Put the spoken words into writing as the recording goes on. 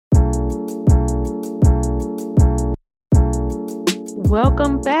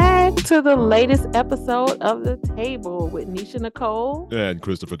Welcome back to the latest episode of The Table with Nisha Nicole and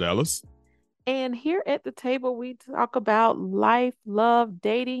Christopher Dallas. And here at the table, we talk about life, love,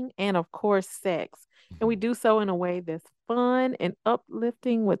 dating, and of course, sex. And we do so in a way that's fun and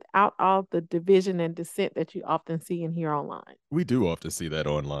uplifting without all the division and dissent that you often see and hear online. We do often see that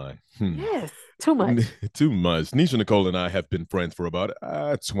online. Yes, too much. Too much. Nisha Nicole and I have been friends for about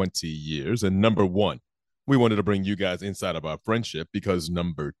 20 years. And number one, we wanted to bring you guys inside of our friendship because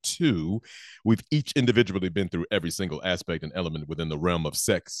number two, we've each individually been through every single aspect and element within the realm of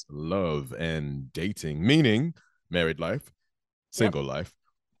sex, love, and dating, meaning married life, single life,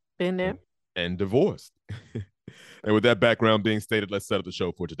 been there, and divorced. And with that background being stated, let's set up the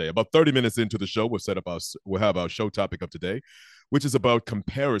show for today. About 30 minutes into the show, we'll have our show topic of today, which is about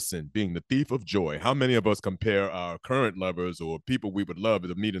comparison being the thief of joy. How many of us compare our current lovers or people we would love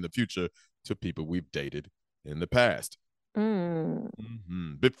to meet in the future to people we've dated in the past?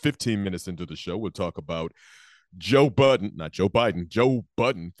 15 minutes into the show, we'll talk about Joe Budden,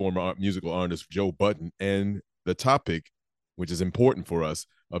 former musical artist Joe Budden, and the topic, which is important for us,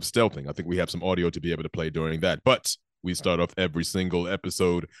 of stealthing. I think we have some audio to be able to play during that. But we start off every single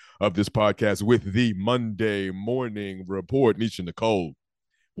episode of this podcast with the Monday Morning Report. Nisha Nicole,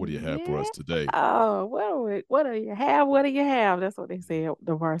 what do you have for us today? Oh, what do you have? What do you have? That's what they say at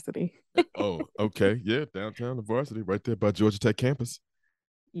the varsity. Oh, okay. Yeah, downtown the varsity, right there by Georgia Tech campus.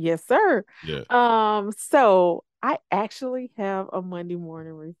 Yes, sir. Yeah. So I actually have a Monday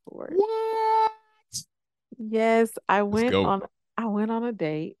morning report. What? Yes, I went on a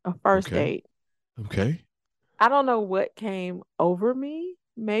date, a first date. Okay. I don't know what came over me.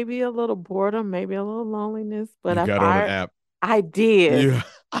 Maybe a little boredom, maybe a little loneliness, but I got on an app. I did. Yeah.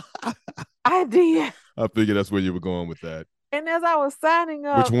 I did. I figured that's where you were going with that. And as I was signing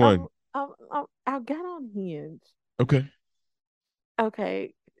up, which one? I got on Hinge. Okay.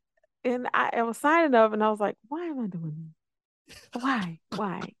 And I was signing up, and I was like, "Why am I doing this? Why?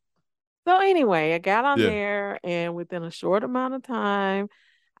 So anyway, I got on there, and within a short amount of time,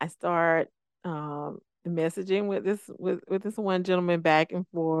 I start messaging with this one gentleman back and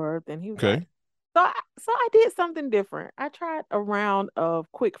forth, and he was like, so I did something different. I tried a round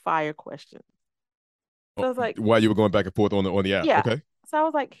of quick fire questions. So I was like, while you were going back and forth on the app, okay. So I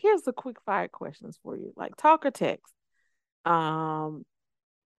was like, here's the quick fire questions for you, like talk or text.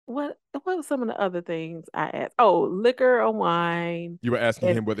 What were some of the other things I asked? Oh, liquor or wine. You were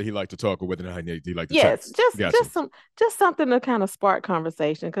asking him whether he liked to talk or whether he liked to text. Just something to kind of spark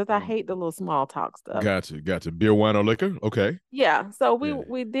conversation, because I hate the little small talk stuff. Gotcha. Beer, wine, or liquor? Okay. Yeah. So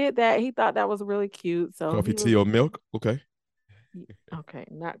we did that. He thought that was really cute. So coffee, tea, or milk? Okay. Okay,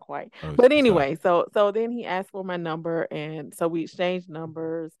 not quite. But anyway, so then he asked for my number, and so we exchanged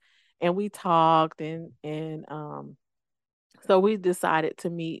numbers, and we talked, and so we decided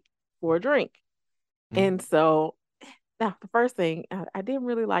to meet for a drink. And so now the first thing, I didn't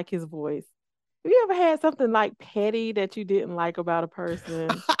really like his voice. Have you ever had something like petty that you didn't like about a person?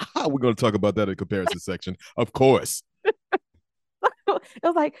 We're going to talk about that in the comparison section, of course. It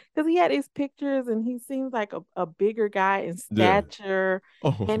was like, because he had his pictures, and he seems like a bigger guy in stature,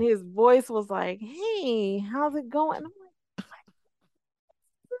 and his voice was like, "Hey, how's it going?" And I'm like,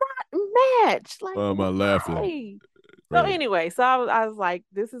 not match. Like, am I laughing? So anyway, so I was like,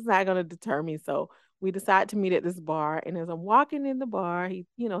 this is not going to deter me. So we decided to meet at this bar. And as I'm walking in the bar, he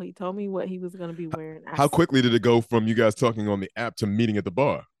told me what he was going to be wearing. How quickly did it go from you guys talking on the app to meeting at the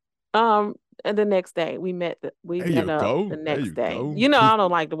bar? And the next day we met. The next day. I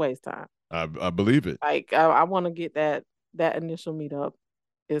don't like to waste time. I believe it. Like I want to get that initial meetup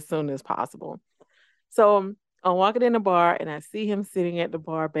as soon as possible. So I'm walking in the bar, and I see him sitting at the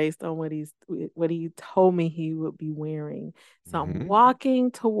bar based on what he told me he would be wearing. So I'm walking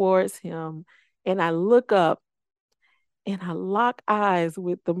towards him, and I look up, and I lock eyes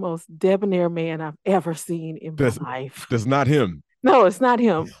with the most debonair man I've ever seen in my life. That's not him. No, it's not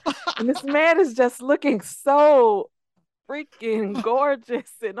him. And this man is just looking so freaking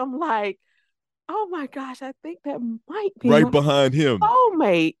gorgeous, and I'm like, oh my gosh, I think that might be right behind him.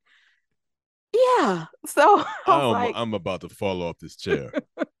 Soulmate. Yeah. So I'm about to fall off this chair.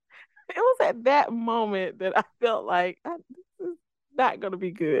 It was at that moment that I felt like this is not going to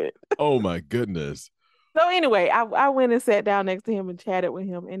be good. Oh my goodness. So anyway, I went and sat down next to him and chatted with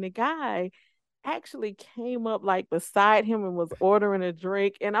him, and the guy actually came up like beside him and was ordering a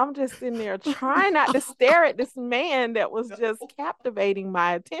drink, and I'm just sitting there trying not to stare at this man that was just captivating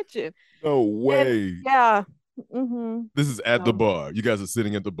my attention. No way. And, yeah. This is at the bar. You guys are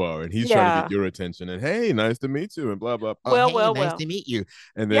sitting at the bar, and he's trying to get your attention. And hey, nice to meet you, and blah blah. Well, nice to meet you.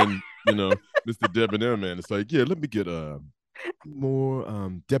 And then Mr. Debonair man, it's like, yeah, let me get more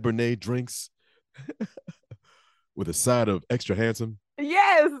Debonnaire drinks with a side of extra handsome.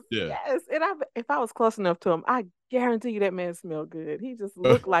 Yes, Yeah. yes. And if I was close enough to him, I guarantee you that man smelled good. He just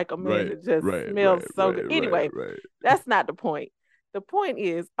looked like a man Right, that just right, smells right, so good. right, right, Anyway, right. that's not the point. The point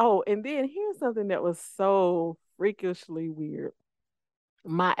is, oh, and then here's something that was so freakishly weird.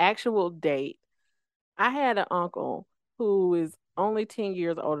 My actual date, I had an uncle who is only 10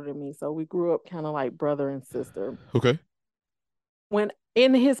 years older than me. So we grew up kind of like brother and sister. Okay. When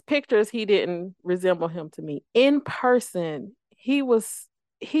in his pictures, he didn't resemble him to me. In person, he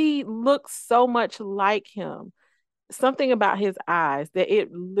looked so much like him. Something about his eyes that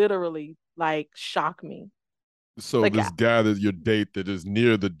it literally like shocked me. So Like, this guy that your date that is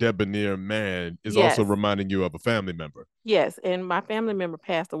near the debonair man is also yes, reminding you of a family member. yes. And my family member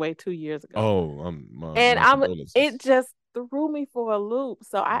passed away 2 years ago. Oh, And my it condolences. just threw me for a loop.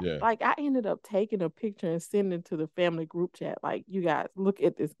 So Yeah. I ended up taking a picture and sending it to the family group chat. Like, you guys, look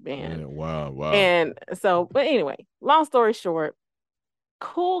at this man. Yeah. Wow. Wow. And so, but anyway, long story short,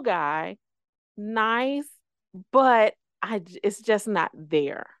 cool guy, nice, but it's just not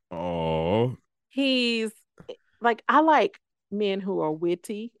there. Oh. He's like, I like men who are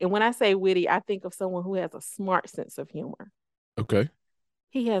witty. And when I say witty, I think of someone who has a smart sense of humor. Okay.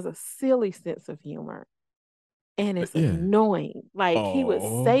 He has a silly sense of humor and it's Yeah. annoying. Like, he would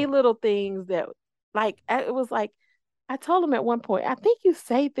say Oh. little things that, like, it was like, I told him at one point, I think you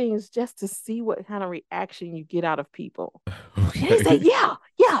say things just to see what kind of reaction you get out of people. And he said, Okay. yeah,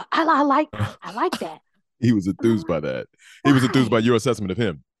 yeah, like that. I like that. He was And I'm enthused like, by that. He was enthused by why? your assessment of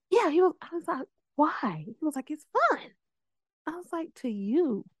him. Yeah, I was like, why? He was like, it's fun. I was like, to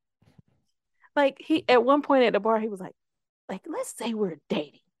you. Like, he at one point at the bar, he was like, let's say we're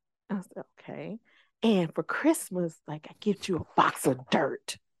dating. I said, okay. And for Christmas, like, I get you a box of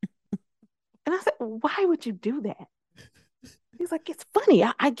dirt. And I said, why would you do that? He's like, it's funny.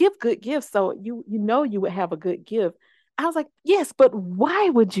 I give good gifts, so you know you would have a good gift. I was like, yes, but why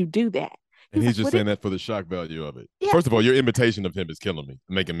would you do that? And He's he's like, just what it saying that for the shock value of it. yeah. First of all, your imitation of him is killing me,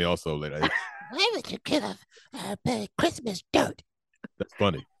 making me also like, Why would you give a Christmas dirt? that's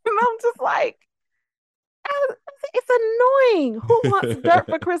funny. And I'm just like, it's annoying. Who wants dirt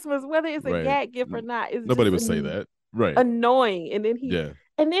for Christmas, whether it's a Right. gag gift or not? It's Nobody just would say that. Right. annoying. Yeah.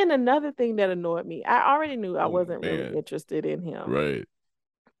 And then another thing that annoyed me, I already knew I Oh wasn't really man. interested in him. Right.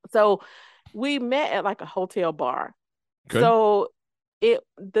 So we met at like a hotel bar. Okay. So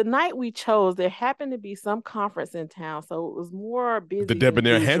the night we chose, there happened to be some conference in town, so it was more The busy than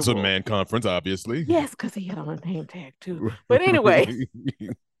Debonair Handsome usual. Man conference, obviously. Yes, because he had on a name tag too. But anyway,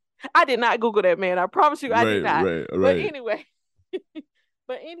 I did not Google that man. I promise you, I did Right, not. right, But right.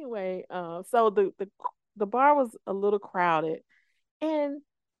 anyway, so the bar was a little crowded, and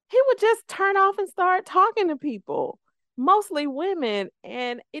he would just turn off and start talking to people, mostly women,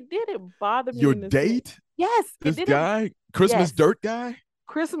 and it didn't bother me Your in the sense. date? Yes, it This didn't. guy? Christmas Yes, dirt guy?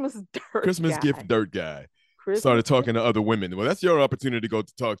 Christmas dirt Christmas gift guy. dirt guy. Christmas Started gift. talking to other women. Well, that's your opportunity to go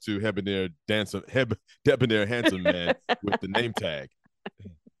to talk to Debonair Handsome Man with the name tag.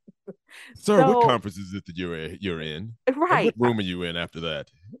 Sir, what So conference is it that you're in? And what right. room are you in after that?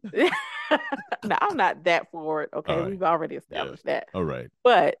 No, I'm not that forward. All Okay, right. we've already Yeah. established that. All right.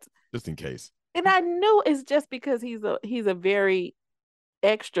 But Just in case. and I knew it's just because he's a very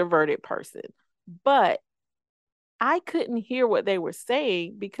extroverted person. But I couldn't hear what they were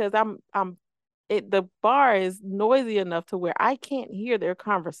saying because the bar is noisy enough to where I can't hear their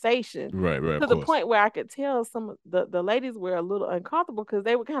conversation, Right, right, of to the course. point where I could tell some of the ladies were a little uncomfortable because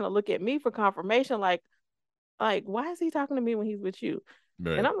they would kind of look at me for confirmation, like, why is he talking to me when he's with you? And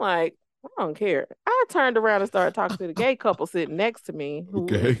Right. I'm like, I don't care. I turned around and started talking to the gay couple sitting next to me who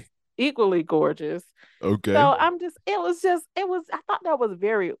was Okay. equally gorgeous. Okay. So I thought that was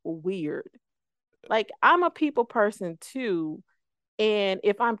very weird. Like, I'm a people person too. And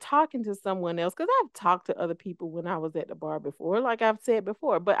if I'm talking to someone else, because I've talked to other people when I was at the bar before, like I've said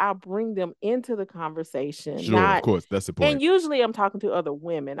before, but I'll bring them into the conversation, Sure, of not, course. That's the and point. usually I'm talking to other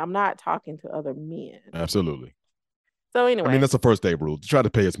women. I'm not talking to other men. Absolutely. So I mean, anyway, that's a first date rule. Try to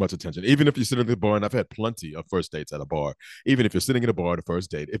pay as much attention. Even if you're sitting at the bar, and I've had plenty of first dates at a bar. Even if you're sitting at a bar at a first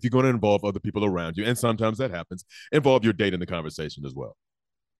date, if you're going to involve other people around you, and sometimes that happens, involve your date in the conversation as well,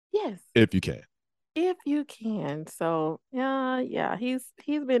 yes, if you can. if you can. So yeah, he's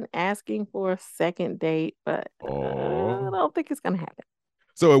been asking for a second date, but I Oh. don't think it's gonna happen.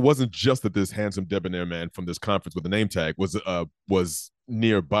 So it wasn't just that this handsome debonair man from this conference with a name tag was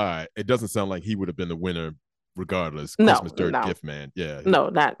nearby. It doesn't sound like he would have been the winner regardless. No, Christmas dirt no, gift man. Yeah. no,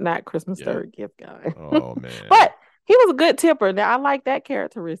 not Christmas Yeah. third gift guy. Oh man. But he was a good tipper. Now I like that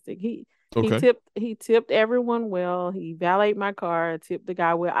characteristic. Okay. He tipped everyone well. He valeted my car, tipped the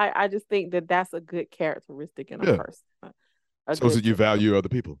guy well. I just think that that's a good characteristic in a Yeah. person. A So is good it you tipper. value other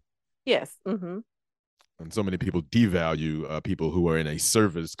people? Yes. Mm-hmm. And so many people devalue people who are in a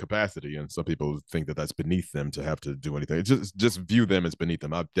service capacity, and some people think that that's beneath them to have to do anything. Just view them as beneath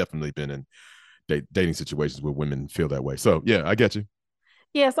them. I've definitely been in dating situations where women feel that way. So yeah, I get you.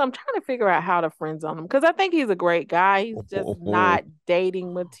 Yeah, so I'm trying to figure out how to friend zone him because I think he's a great guy. He's just not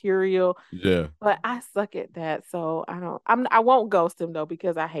dating material, Yeah. but I suck at that. So I won't ghost him though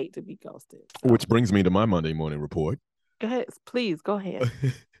because I hate to be ghosted. So Which brings me to my Monday morning report. go ahead, please go ahead.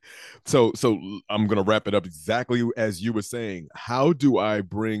 So I'm gonna wrap it up exactly as you were saying. How do I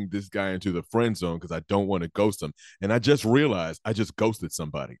bring this guy into the friend zone? Because I don't want to ghost him. And I just realized I just ghosted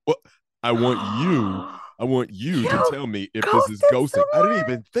somebody. Well, I want you, I want you to You tell me if this is ghosted ghosting. I didn't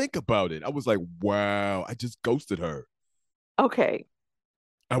someone? even think about it. I was like, wow, I just ghosted her. Okay.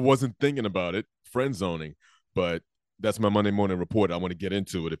 I wasn't thinking about it, friend zoning, but that's my Monday morning report. I want to get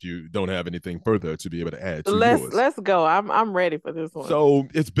into it if you don't have anything further to be able to add to yours. Let's go. I'm ready for this one. So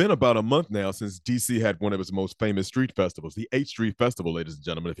it's been about a month now since DC had one of its most famous street festivals. The 8th Street Festival, ladies and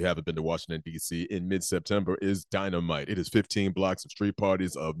gentlemen, if you haven't been to Washington, DC in mid-September, is dynamite. It is 15 blocks of street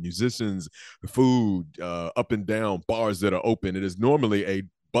parties of musicians, food, up and down, bars that are open. It is normally a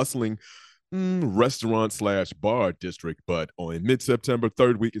bustling restaurant slash bar district, but on mid-September,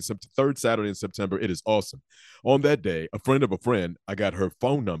 third Saturday in September, it is awesome. On that day, a friend of a friend, I got her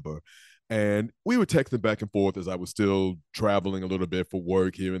phone number, and we were texting back and forth as I was still traveling a little bit for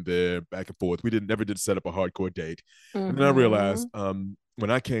work here and there, back and forth. We never did set up a hardcore date. And then I Mm-hmm. realized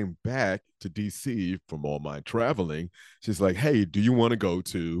when I came back to DC from all my traveling, she's like, hey, do you want to go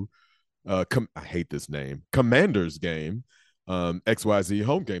to I hate this name, Commanders game, XYZ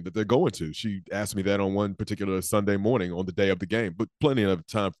home game that they're going to. She asked me that on one particular Sunday morning on the day of the game, but plenty enough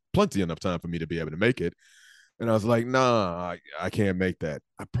time for me to be able to make it. And I was like, nah, I can't make that.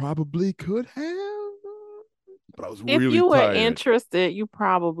 I probably could have, but I was If really you were tired. interested, you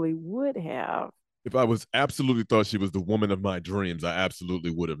probably would have. If I was absolutely thought she was the woman of my dreams, I absolutely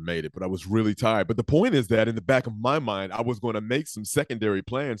would have made it. But I was really tired. But the point is that in the back of my mind, I was going to make some secondary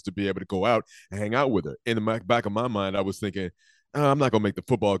plans to be able to go out and hang out with her. In the back of my mind, I was thinking, I'm not going to make the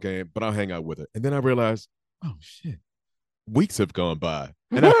football game, but I'll hang out with her. And then I realized, oh shit, weeks have gone by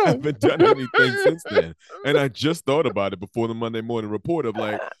and I haven't done anything since then. And I just thought about it before the Monday morning report of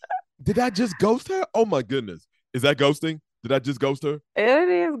like, did I just ghost her? Oh my goodness. Is that ghosting? Did I just ghost her? It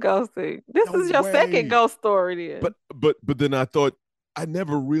is ghosting. This No is your second way. ghost story then. But then I thought I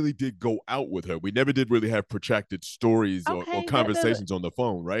never really did go out with her. We never did really have protracted stories or Okay, that doesn't conversations on the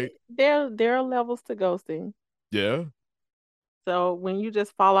phone, right? there are levels to ghosting. Yeah. So when you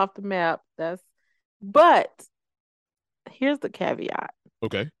just fall off the map, that's but here's the caveat.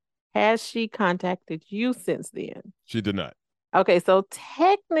 Okay. Has she contacted you since then? She did not. Okay, so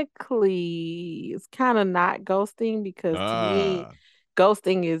technically it's kind of not ghosting because to me, Ah.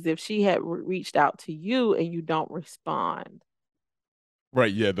 ghosting is if she had reached out to you and you don't respond.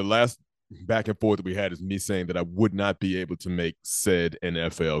 Right. Yeah. The last back and forth that we had is me saying that I would not be able to make said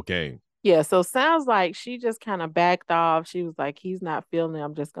NFL game. Yeah, so sounds like she just kind of backed off. She was like, he's not feeling it.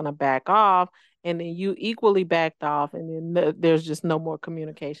 I'm just going to back off. And then you equally backed off, and then there's just no more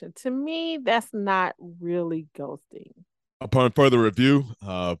communication. To me, that's not really ghosting. Upon further review,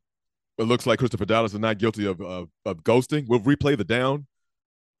 it looks like Christopher Dallas is not guilty of ghosting. We'll replay the down.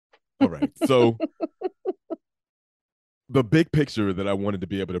 All right. So the big picture that I wanted to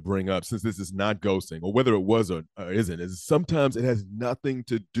be able to bring up, since this is not ghosting, or whether it was or isn't, is sometimes it has nothing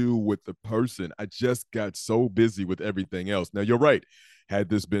to do with the person. I just got so busy with everything else. Now, you're right. Had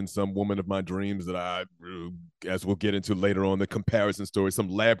this been some woman of my dreams that as we'll get into later on, the comparison story, some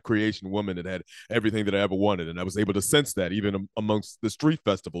lab creation woman that had everything that I ever wanted, and I was able to sense that even amongst the street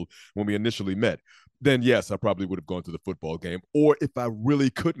festival when we initially met, then yes, I probably would have gone to the football game. Or if I really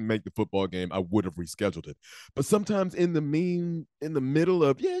couldn't make the football game, I would have rescheduled it. But sometimes in the middle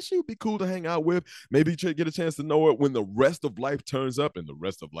of, yeah, she would be cool to hang out with, maybe get a chance to know her when the rest of life turns up, and the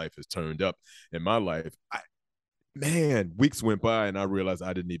rest of life has turned up in my life. Man, weeks went by and I realized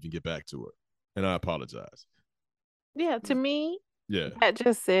I didn't even get back to her. And I apologize. Yeah, to me, Yeah. that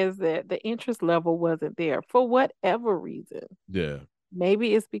just says that the interest level wasn't there for whatever reason. Yeah.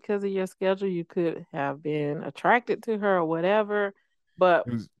 Maybe it's because of your schedule. You could have been attracted to her or whatever, but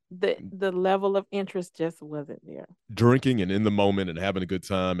the level of interest just wasn't there. Drinking and in the moment and having a good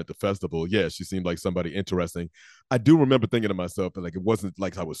time at the festival. Yeah, she seemed like somebody interesting. I do remember thinking to myself that like it wasn't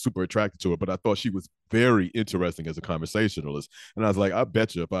like I was super attracted to her, but I thought she was very interesting as a conversationalist. And I was like, I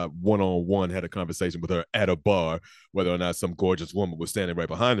bet you if I one-on-one had a conversation with her at a bar, whether or not some gorgeous woman was standing right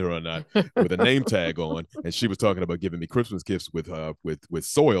behind her or not, with a name tag on, and she was talking about giving me Christmas gifts with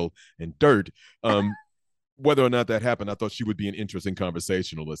soil and dirt. Whether or not that happened, I thought she would be an interesting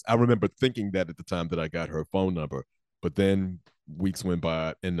conversationalist. I remember thinking that at the time that I got her phone number, but then weeks went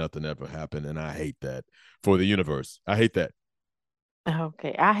by and nothing ever happened. And I hate that for the universe. I hate that.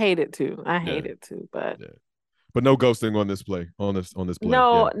 Okay. I hate it too. I hate it too, but yeah. But no ghosting on this play. On this play.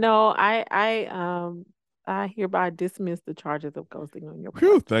 No, I hereby dismiss the charges of ghosting on your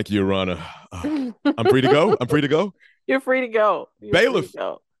part. Thank you, Your Honor. I'm free to go. I'm free to go. You're free to go. Bailiff.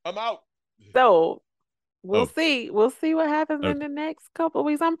 I'm out. So we'll see. We'll see what happens in the next couple of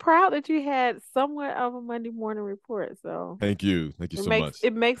weeks. I'm proud that you had somewhat of a Monday morning report. So thank you so much.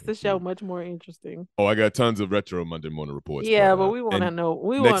 It makes the show much more interesting. Oh, I got tons of retro Monday morning reports. Yeah, but we want to know.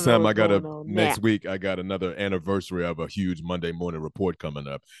 Next time next week I got another anniversary of a huge Monday morning report coming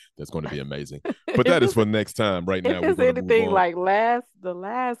up. That's going to be amazing. But that is for next time. Right now, if it's anything like the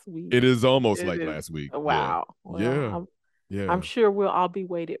last week, it is almost like last week. Wow. Yeah. Well, I'm sure we'll all be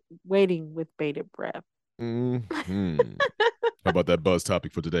waiting with bated breath. Mm-hmm. How about that buzz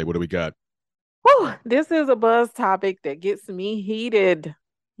topic for today? What do we got? Whew, this is a buzz topic that gets me heated.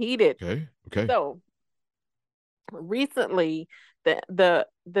 Okay. So recently, the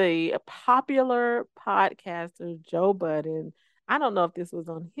popular podcaster Joe Budden, I don't know if this was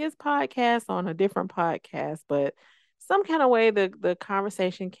on his podcast, on a different podcast, but some kind of way the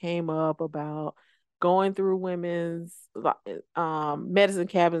conversation came up about going through women's medicine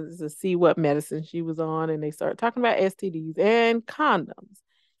cabinets to see what medicine she was on, and they started talking about STDs and condoms.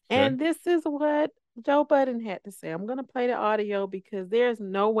 Okay. And this is what Joe Budden had to say. I'm going to play the audio because there's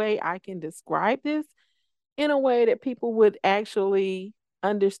no way I can describe this in a way that people would actually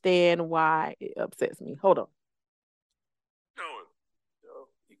understand why it upsets me. Hold on.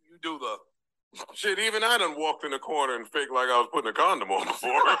 You do the shit. Even I done walked in the corner and faked like I was putting a condom on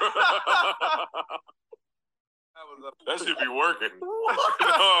before. That should be working. What?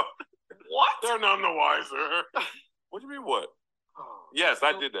 What? They're none the wiser. What do you mean what? Yes,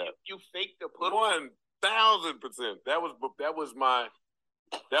 I did that. You faked the put 1,000%. That was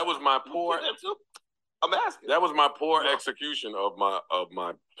my poor. I'm asking. That was my poor execution of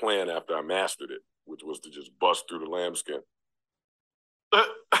my plan after I mastered it, which was to just bust through the lambskin. Let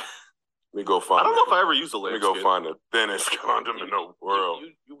me go find. I don't know if I ever used a lambskin. Let me go find the thinnest condom in the world.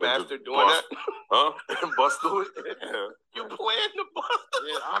 You mastered doing that? Huh? Bust through it? Yeah. You planned to bust through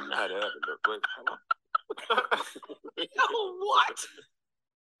it? Yeah, I'm not having it, but. What?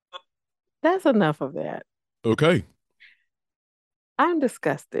 That's enough of that. Okay. I'm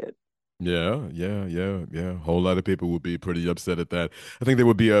disgusted. Yeah. A whole lot of people would be pretty upset at that. I think they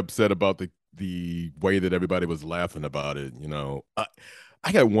would be upset about the way that everybody was laughing about it. You know,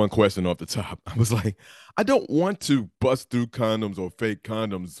 I got one question off the top. I was like, I don't want to bust through condoms or fake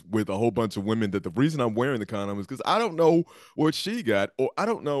condoms with a whole bunch of women that the reason I'm wearing the condom is because I don't know what she got, or I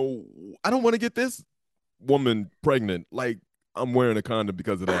don't want to get this woman pregnant. Like, I'm wearing a condom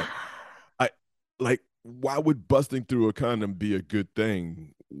because of that. Why would busting through a condom be a good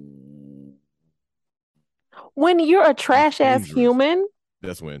thing? When you're a trash ass human.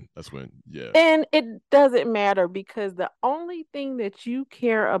 That's when, yeah. And it doesn't matter because the only thing that you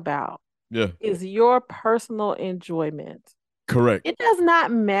care about is your personal enjoyment. Correct. It does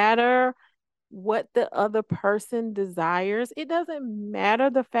not matter what the other person desires. It doesn't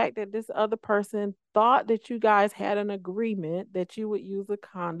matter the fact that this other person thought that you guys had an agreement that you would use a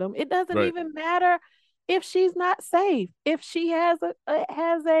condom. It doesn't even matter if she's not safe, if she has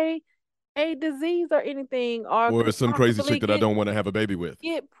a disease or anything, or some crazy chick that I don't want to have a baby with.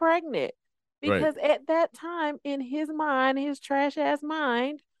 Get pregnant. Because at that time, in his mind, his trash ass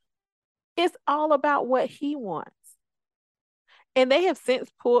mind, it's all about what he wants. And they have since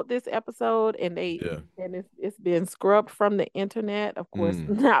pulled this episode, and it's been scrubbed from the internet. Of course,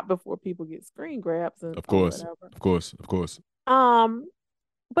 not before people get screen grabs. And of course.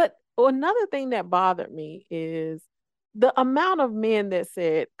 But another thing that bothered me is the amount of men that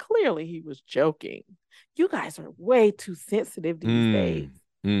said clearly he was joking. You guys are way too sensitive these days.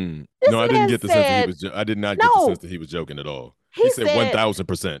 No, I didn't get the sense that he was. I did not get the sense that he was joking at all. He said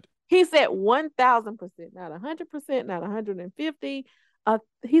 1,000%. He said 1,000%, not 100%, not 150.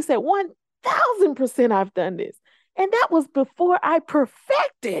 He said 1,000% I've done this, and that was before I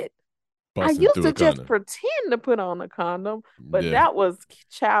perfected I Busting used through to a just condom. pretend to put on a condom, but Yeah. that was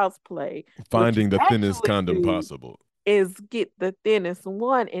child's play. What you Finding the thinnest actually condom do possible. is get the thinnest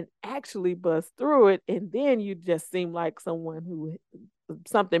one and actually bust through it, and then you just seem like someone who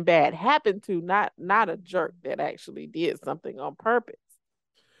something bad happened to, not a jerk that actually did something on purpose.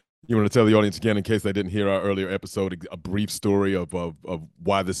 You want to tell the audience again, in case they didn't hear our earlier episode, a brief story of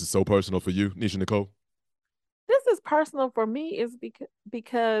why this is so personal for you, Nisha Nicole? This is personal for me is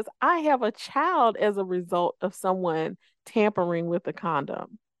because I have a child as a result of someone tampering with a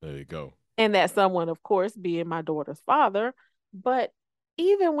condom. There you go. And that someone, of course, being my daughter's father. But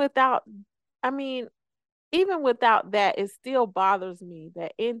even without, I mean, even without that, it still bothers me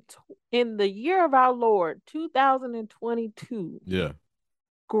that in the year of our Lord, 2022, Yeah.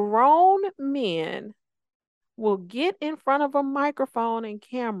 grown men will get in front of a microphone and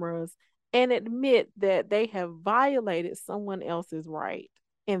cameras and admit that they have violated someone else's right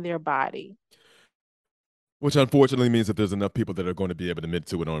in their body. Which unfortunately means that there's enough people that are going to be able to admit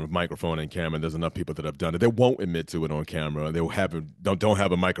to it on a microphone and camera. And there's enough people that have done it. They won't admit to it on camera. They'll don't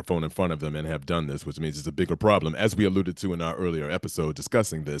have a microphone in front of them and have done this, which means it's a bigger problem. As we alluded to in our earlier episode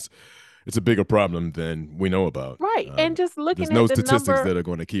discussing this, it's a bigger problem than we know about. Right. And just looking there's no at the statistics number that are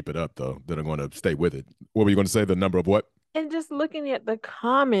going to keep it up, though, that are going to stay with it. What were you going to say? The number of what? And just looking at the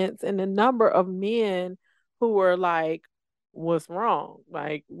comments and the number of men who were like, what's wrong?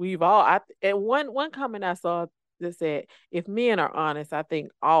 Like we've all, and one comment I saw that said, if men are honest, I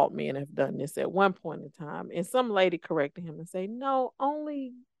think all men have done this at one point in time. And some lady corrected him and say, no,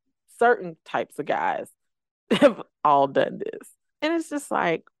 only certain types of guys have all done this. And it's just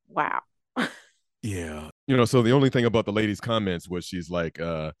like, wow. Yeah. So the only thing about the lady's comments was she's like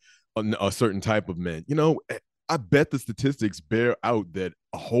a certain type of men. I bet the statistics bear out that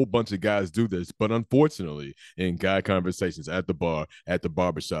a whole bunch of guys do this, but unfortunately, in guy conversations at the bar, at the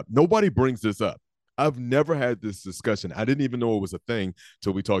barbershop, nobody brings this up. I've never had this discussion. I didn't even know it was a thing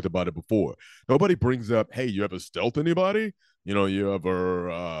till we talked about it before. Nobody brings up, hey, you ever stealth anybody? You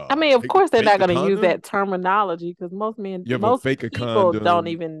ever? I mean, of course, they're not going to use that terminology because most people don't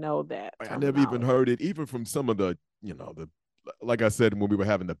even know that. I never even heard it, even from some of the, like I said when we were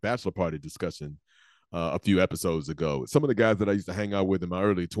having the bachelor party discussion a few episodes ago. Some of the guys that I used to hang out with in my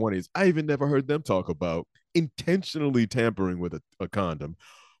early 20s, I even never heard them talk about intentionally tampering with a condom,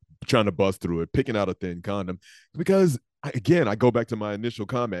 trying to bust through it, picking out a thin condom. Because again, I go back to my initial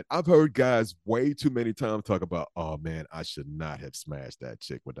comment. I've heard guys way too many times talk about, oh man, I should not have smashed that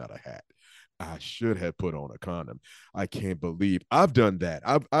chick without a hat. I should have put on a condom. I can't believe I've done that.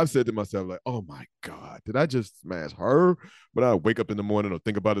 I've said to myself, like, oh my God, did I just smash her? But I wake up in the morning or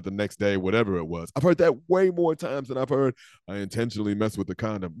think about it the next day, whatever it was. I've heard that way more times than I've heard I intentionally messed with the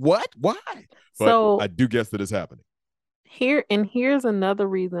condom. What? Why? But I do guess that it's happening. Here's another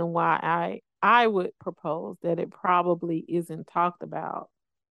reason why I would propose that it probably isn't talked about.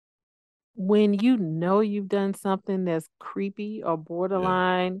 When you've done something that's creepy or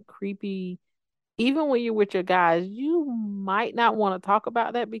borderline creepy, even when you're with your guys, you might not want to talk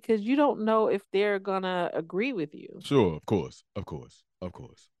about that because you don't know if they're gonna agree with you. Sure, of course.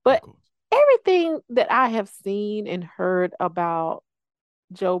 But everything that I have seen and heard about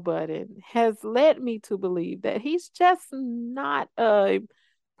Joe Budden has led me to believe that he's just not a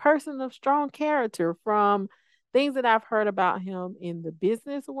person of strong character, from things that I've heard about him in the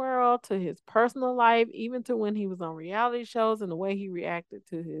business world to his personal life, even to when he was on reality shows and the way he reacted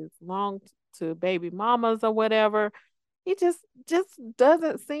to his to baby mamas or whatever. He just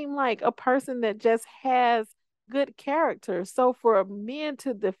doesn't seem like a person that just has good character. So for men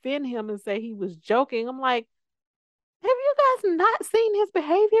to defend him and say he was joking, I'm like, have you guys not seen his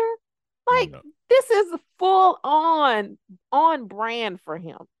behavior? Like, no. This is full on brand for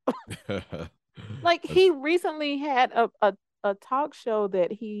him. Like, he recently had a talk show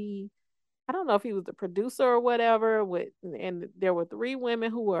that I don't know if he was the producer or whatever, and there were 3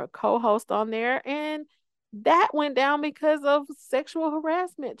 women who were a co-host on there, and that went down because of sexual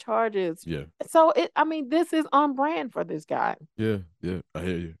harassment charges. Yeah. So this is on brand for this guy. Yeah. I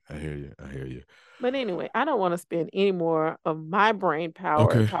hear you. But anyway, I don't want to spend any more of my brain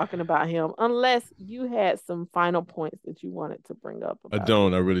power talking about him unless you had some final points that you wanted to bring up. I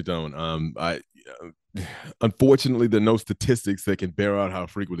really don't. Unfortunately, there are no statistics that can bear out how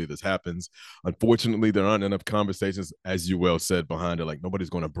frequently this happens. Unfortunately, there aren't enough conversations, as you well said, behind it. Like, nobody's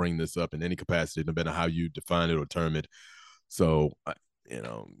going to bring this up in any capacity, no matter how you define it or term it. So,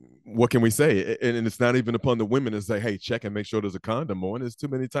 what can we say? And it's not even upon the women to say, hey, check and make sure there's a condom on. There's too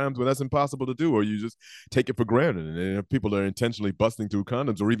many times where that's impossible to do, or you just take it for granted. And if people are intentionally busting through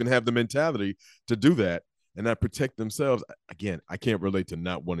condoms or even have the mentality to do that, and not protect themselves. Again, I can't relate to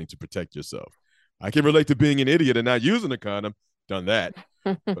not wanting to protect yourself. I can relate to being an idiot and not using a condom. Done that.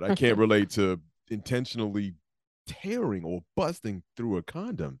 But I can't relate to intentionally tearing or busting through a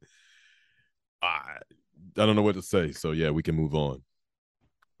condom. I don't know what to say. So yeah, we can move on.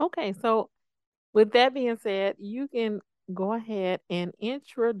 Okay, so with that being said, you can go ahead and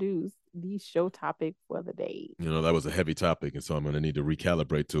introduce the show topic for the day. That was a heavy topic, and so I'm going to need to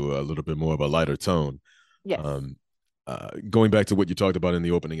recalibrate to a little bit more of a lighter tone. Yes. Going back to what you talked about in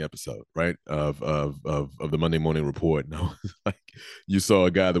the opening episode, right? Of the Monday Morning Report. No, like you saw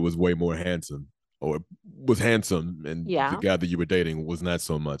a guy that was way more handsome, or was handsome, and the guy that you were dating was not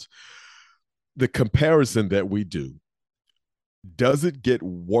so much. The comparison that we do, does it get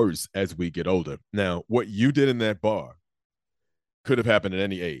worse as we get older? Now, what you did in that bar could have happened at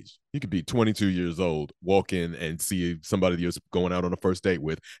any age. You could be 22 years old, walk in and see somebody you're going out on a first date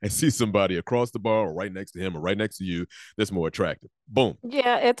with, and see somebody across the bar or right next to him or right next to you that's more attractive. Boom.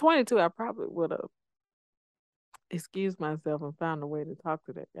 Yeah, at 22, I probably would have excused myself and found a way to talk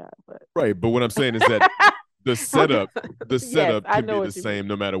to that guy. But right, but what I'm saying is that the setup Yes, can be the same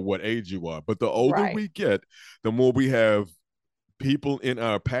no matter what age you are. But the older Right. we get, the more we have people in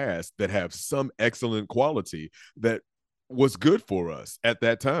our past that have some excellent quality that was good for us at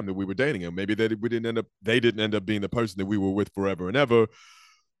that time that we were dating, and maybe they didn't end up being the person that we were with forever and ever,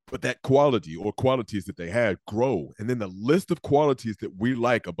 but that quality or qualities that they had grow, and then the list of qualities that we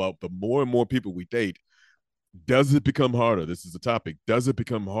like about the more and more people we date, does it become harder? This is the topic. Does it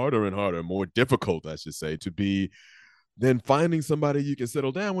become harder and harder, more difficult, I should say, to be then finding somebody you can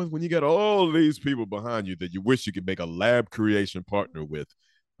settle down with when you got all these people behind you that you wish you could make a lab creation partner with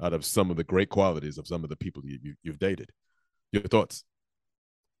out of some of the great qualities of some of the people you've dated? Your thoughts?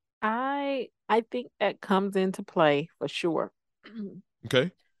 I think that comes into play for sure.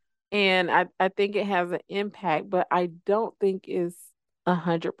 Okay. And I think it has an impact, but I don't think it's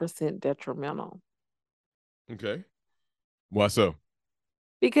 100% detrimental. Okay. Why so?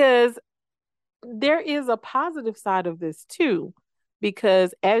 Because there is a positive side of this too.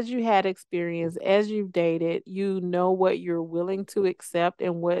 Because as you had experience, as you've dated, you know what you're willing to accept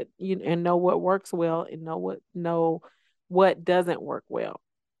and what and know what works well and know what doesn't work well.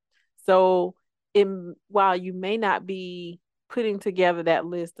 So while you may not be putting together that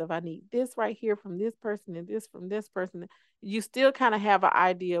list of I need this right here from this person and this from this person, you still kind of have an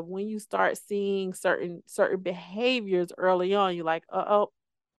idea of when you start seeing certain behaviors early on, you're like, I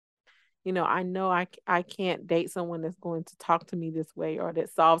know I can't date someone that's going to talk to me this way or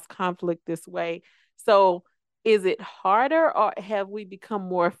that solves conflict this way. So is it harder, or have we become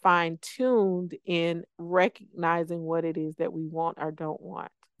more fine-tuned in recognizing what it is that we want or don't want?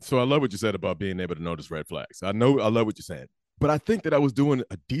 So I love what you said about being able to notice red flags. I love what you're saying, but I think that I was doing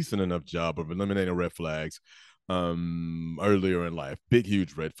a decent enough job of eliminating red flags earlier in life, big,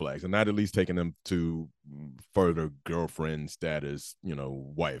 huge red flags, and not at least taking them to further girlfriend status,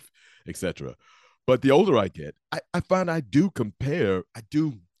 wife, etc. But the older I get, I find I do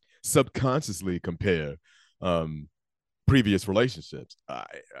subconsciously compare previous relationships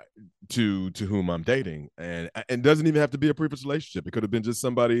to whom I'm dating, and it doesn't even have to be a previous relationship. It could have been just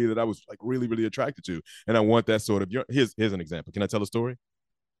somebody that I was like really, really attracted to, and I want that sort of. Here's an example. Can I tell a story?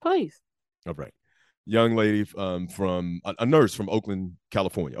 Please. All right. Young lady from a nurse from Oakland,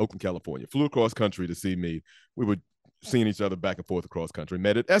 California, flew across country to see me. We were seeing each other back and forth across country.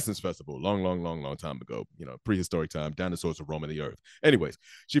 Met at Essence Festival, long time ago. Prehistoric time. Dinosaurs were roaming the earth. Anyways,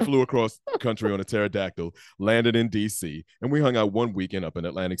 she flew across country on a pterodactyl, landed in D.C., and we hung out one weekend up in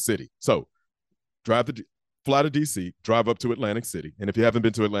Atlantic City. So, fly to D.C., drive up to Atlantic City, and if you haven't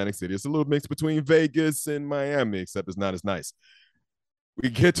been to Atlantic City, it's a little mix between Vegas and Miami, except it's not as nice. We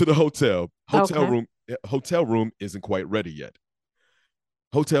get to the hotel. Hotel room isn't quite ready yet.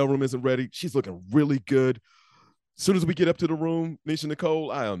 Hotel room isn't ready. She's looking really good. As soon as we get up to the room, Nisha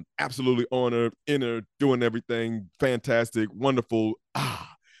Nicole, I am absolutely on her, in her, doing everything fantastic, wonderful,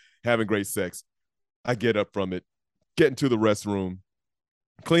 having great sex. I get up from it, get into the restroom,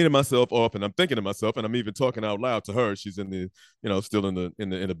 cleaning myself off, and I'm thinking to myself, and I'm even talking out loud to her. She's in the, still in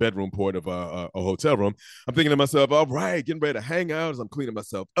the bedroom part of our hotel room. I'm thinking to myself, all right, getting ready to hang out as I'm cleaning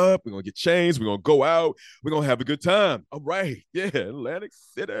myself up. We're gonna get changed. We're gonna go out. We're gonna have a good time. All right, yeah, Atlantic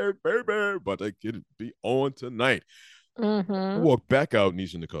City, baby. But I could be on tonight. Mm-hmm. I walk back out,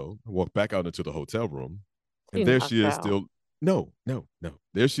 Nisha Nicole. I walk back out into the hotel room, and there she is still. No.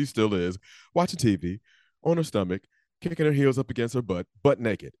 There she still is, watching TV on her stomach, kicking her heels up against her butt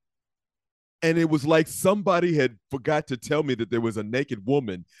naked. And it was like somebody had forgot to tell me that there was a naked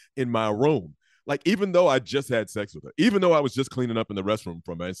woman in my room. Like, even though I just had sex with her, even though I was just cleaning up in the restroom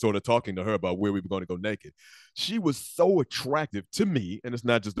from her and sort of talking to her about where we were going to go naked, she was so attractive to me. And it's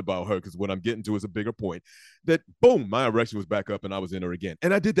not just about her, because what I'm getting to is a bigger point, that boom, my erection was back up and I was in her again.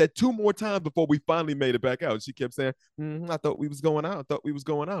 And I did that 2 more times before we finally made it back out. And she kept saying, I thought we was going out. I thought we was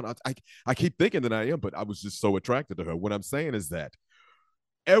going out. I keep thinking that I am, but I was just so attracted to her. What I'm saying is that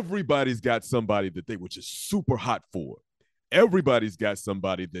everybody's got somebody that they were just super hot for. Everybody's got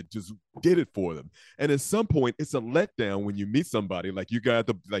somebody that just did it for them. And at some point, it's a letdown when you meet somebody like your guy at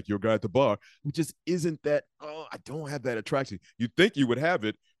the bar, who just isn't that, oh, I don't have that attraction. You think you would have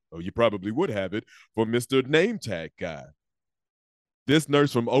it, or you probably would have it, for Mr. Name Tag guy. This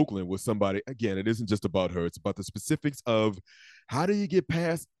nurse from Oakland was somebody, again, it isn't just about her. It's about the specifics of how do you get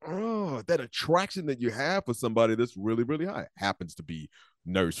past that attraction that you have for somebody that's really, really high. Happens to be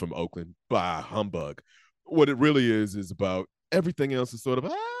nurse from Oakland, by humbug. What it really is about everything else is sort of,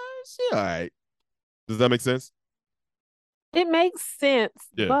 she all right. Does that make sense? It makes sense,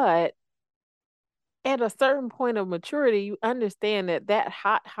 Yeah. but at a certain point of maturity, you understand that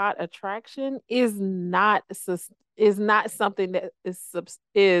hot attraction is not something that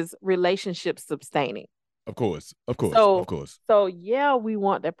is relationship sustaining. Of course. So yeah, we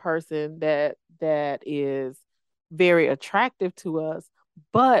want that person that is very attractive to us,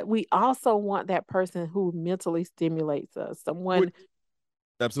 but we also want that person who mentally stimulates us. Someone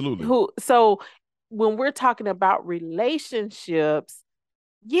absolutely. So when we're talking about relationships,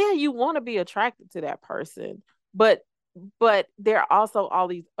 yeah, you want to be attracted to that person, but there are also all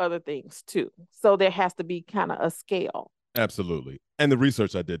these other things too. So there has to be kind of a scale. Absolutely. And the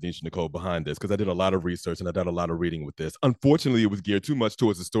research I did, Nisha Nicole, behind this, because I did a lot of research and I did a lot of reading with this. Unfortunately, it was geared too much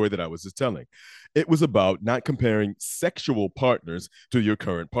towards the story that I was just telling. It was about not comparing sexual partners to your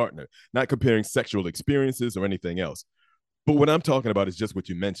current partner, not comparing sexual experiences or anything else. But what I'm talking about is just what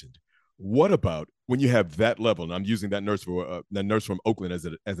you mentioned. What about when you have that level? And I'm using that nurse from Oakland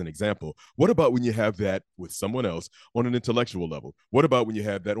as an example. What about when you have that with someone else on an intellectual level? What about when you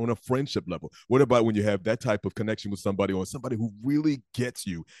have that on a friendship level? What about when you have that type of connection with somebody, or somebody who really gets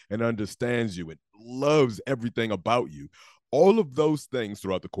you and understands you and loves everything about you? All of those things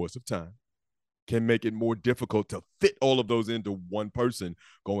throughout the course of time can make it more difficult to fit all of those into one person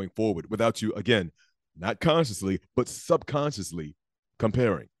going forward without you, again, not consciously, but subconsciously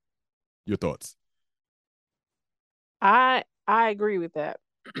comparing. Your thoughts? I agree with that,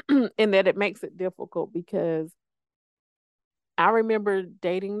 in that it makes it difficult, because I remember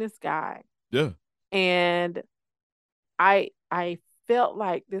dating this guy. Yeah. And I felt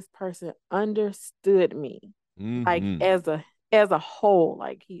like this person understood me, like as a whole.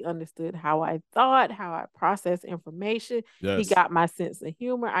 Like, he understood how I thought, how I processed information. Yes. He got my sense of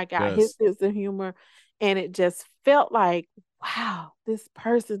humor. I got his sense of humor. And it just felt like, wow, this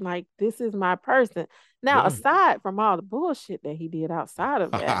person, like, this is my person. Now, aside from all the bullshit that he did outside of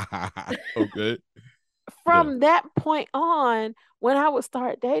that, okay. From that point on, when I would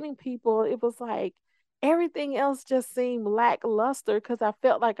start dating people, it was like everything else just seemed lackluster, because I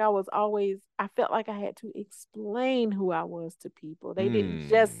felt like I felt like I had to explain who I was to people. They didn't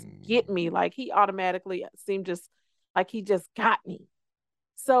just get me. Like, he automatically seemed just like he just got me.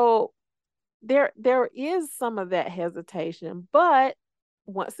 So there is some of that hesitation, but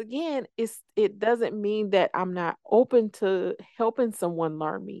once again, it doesn't mean that I'm not open to helping someone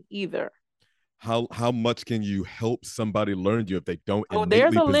learn me either. How much can you help somebody learn you if they don't innately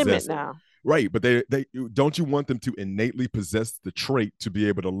there's a limit now. Right, but they don't you want them to innately possess the trait to be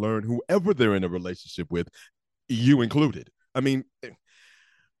able to learn whoever they're in a relationship with, you included? I mean, I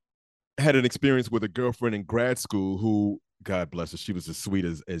had an experience with a girlfriend in grad school who, God bless her, she was as sweet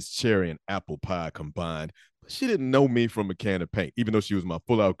as cherry and apple pie combined. But she didn't know me from a can of paint, even though she was my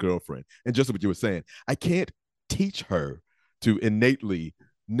full-out girlfriend. And just what you were saying, I can't teach her to innately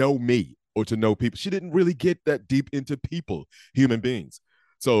know me or to know people. She didn't really get that deep into people, human beings.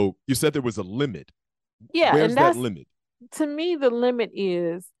 So you said there was a limit. Yeah. Where's that limit? To me, the limit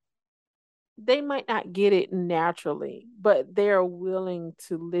is they might not get it naturally, but they're willing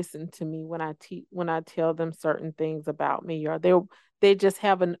to listen to me when I tell them certain things about me, or they just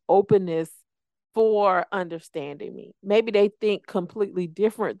have an openness for understanding me. Maybe they think completely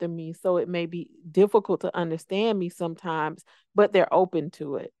different than me, so it may be difficult to understand me sometimes, but they're open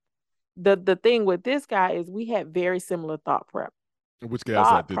to it. The thing with this guy is we had very similar thought prep. Which guy is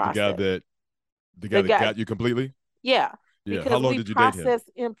that? The guy that got you completely? Yeah. Yeah. Because how long did you date him? process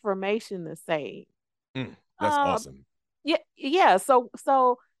information the same. That's awesome. Yeah. So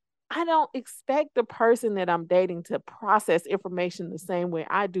I don't expect the person that I'm dating to process information the same way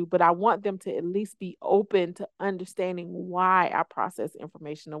I do, but I want them to at least be open to understanding why I process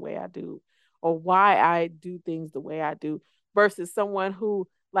information the way I do, or why I do things the way I do versus someone who,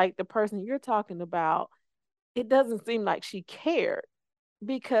 like the person you're talking about, it doesn't seem like she cared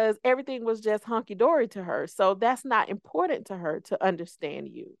because everything was just hunky dory to her. So that's not important to her to understand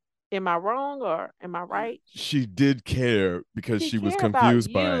you. Am I wrong or am I right? She did care because She she was care about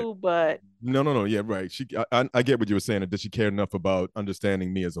confused by it. you, but No. Yeah, right. I get what you were saying. Did she care enough about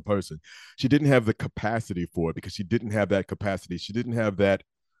understanding me as a person? She didn't have the capacity for it because she didn't have that capacity. She didn't have that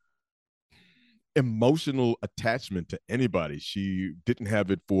emotional attachment to anybody. She didn't have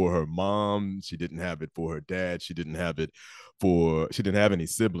it for her mom. She didn't have it for her dad. She didn't have it for, she didn't have any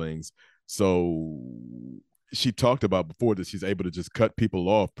siblings. So she talked about before that she's able to just cut people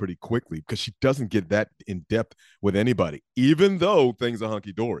off pretty quickly because she doesn't get that in depth with anybody, even though things are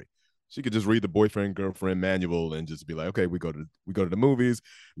hunky dory. She could just read the boyfriend girlfriend manual and just be like, okay, we go to the movies,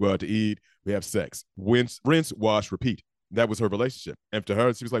 we go out to eat, we have sex, rinse, wash, repeat. That was her relationship. And to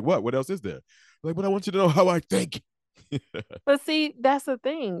her, she was like, what else is there? Like, but I want you to know how I think. but see, that's the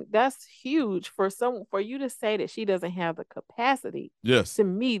thing. That's huge for you to say that she doesn't have the capacity. Yes. To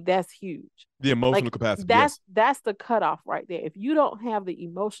me, that's huge. The emotional capacity. That's the cutoff right there. If you don't have the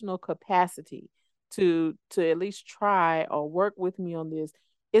emotional capacity to at least try or work with me on this,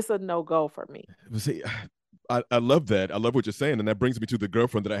 it's a no-go for me. See, I love that. I love what you're saying. And that brings me to the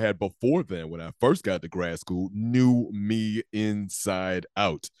girlfriend that I had before then when I first got to grad school, knew me inside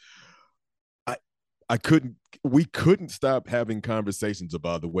out. We couldn't stop having conversations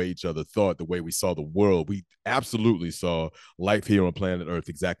about the way each other thought, the way we saw the world. We absolutely saw life here on planet Earth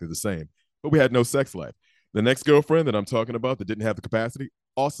exactly the same, but we had no sex life. The next girlfriend that I'm talking about that didn't have the capacity,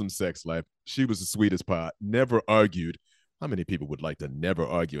 awesome sex life. She was the sweetest pie, never argued. How many people would like to never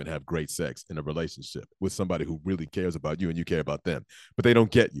argue and have great sex in a relationship with somebody who really cares about you and you care about them, but they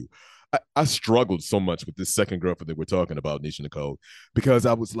don't get you? I struggled so much with this second girlfriend that we're talking about, Nisha Nicole, because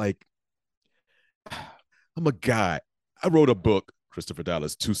I was like, I'm a guy. I wrote a book, Christopher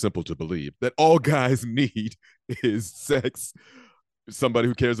Dallas, Too Simple to Believe, that all guys need is sex, somebody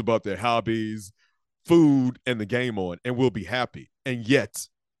who cares about their hobbies, food, and the game on, and will be happy. And yet,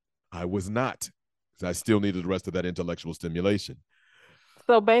 I was not, because I still needed the rest of that intellectual stimulation.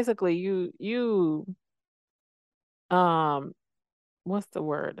 So basically, you what's the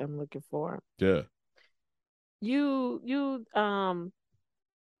word I'm looking for? Yeah. You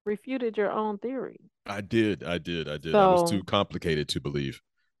refuted your own theory. I did. I was too complicated to believe.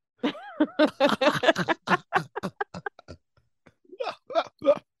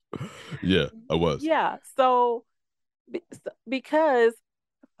 Yeah, I was. Yeah. So because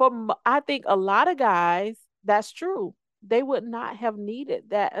I think a lot of guys, that's true. They would not have needed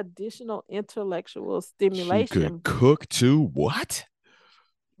that additional intellectual stimulation. She could cook too. What?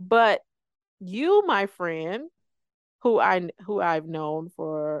 But you, my friend, who I've known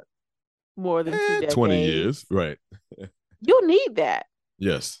for more than 2 decades, 20 years, right? You need that.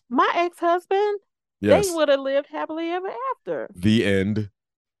 Yes. My ex-husband, yes, they would have lived happily ever after. The end.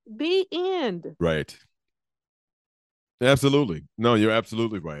 The end. Right. Absolutely. No, you're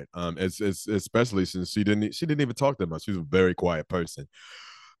absolutely right. It's especially since she didn't even talk that much. She's a very quiet person.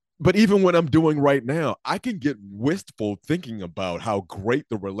 But even what I'm doing right now, I can get wistful thinking about how great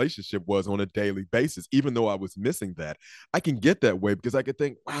the relationship was on a daily basis. Even though I was missing that, I can get that way because I could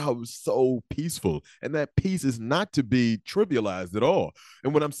think, wow, it was so peaceful. And that peace is not to be trivialized at all.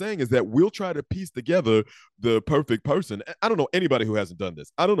 And what I'm saying is that we'll try to piece together the perfect person. I don't know anybody who hasn't done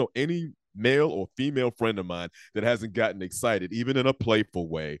this. I don't know any male or female friend of mine that hasn't gotten excited, even in a playful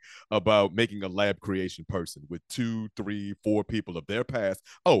way, about making a lab creation person with 2, 3, 4 people of their past.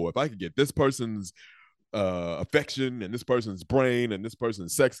 Oh, if I could get this person's affection and this person's brain and this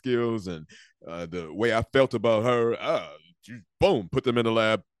person's sex skills and the way I felt about her, boom, put them in the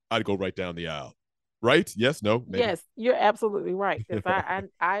lab, I'd go right down the aisle. Right? Yes, no, maybe. Yes, you're absolutely right. Because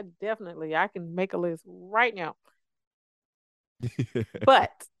I definitely, I can make a list right now. But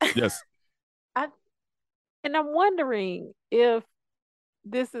yes. And I'm wondering if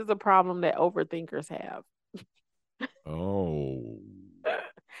this is a problem that overthinkers have. Oh.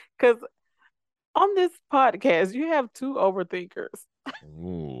 Because on this podcast, you have 2 overthinkers.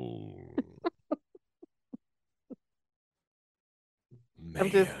 Oh.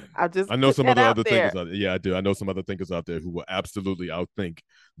 I know some other thinkers out there. Yeah, I do. I know some other thinkers out there who will absolutely outthink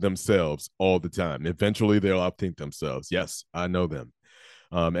themselves all the time. Eventually, they'll outthink themselves. Yes, I know them.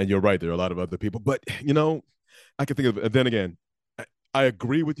 And you're right. There are a lot of other people. But, I can think of, then again, I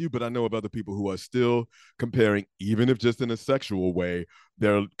agree with you, but I know of other people who are still comparing, even if just in a sexual way,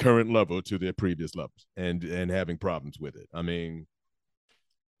 their current level to their previous levels and having problems with it. I mean.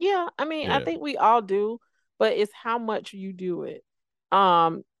 Yeah, I think we all do, but it's how much you do it.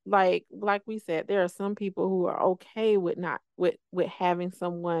 like we said, there are some people who are okay with not with having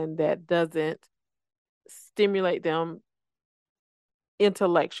someone that doesn't stimulate them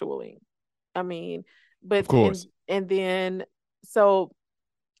intellectually. I mean, Of but course. and then so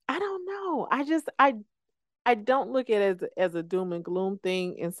I don't know. I don't look at it as a doom and gloom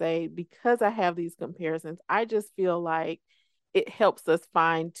thing and say because I have these comparisons, I just feel like it helps us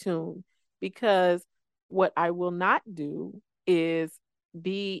fine tune because what I will not do is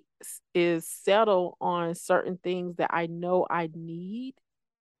be is settle on certain things that I know I need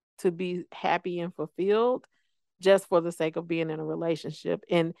to be happy and fulfilled just for the sake of being in a relationship.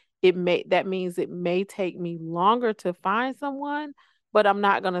 And that means it may take me longer to find someone, but I'm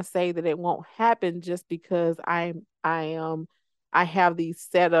not gonna say that it won't happen just because I have these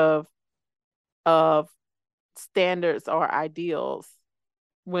set of standards or ideals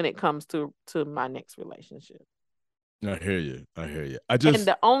when it comes to my next relationship. I hear you. I hear you. And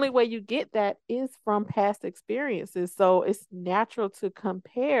the only way you get that is from past experiences. So it's natural to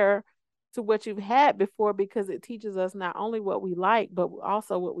compare to what you've had before because it teaches us not only what we like, but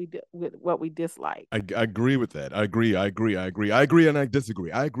also what we dislike. I agree with that. I agree. I agree, and I disagree.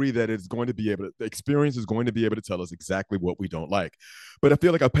 I agree that it's going to be able to, the experience is going to be able to tell us exactly what we don't like. But I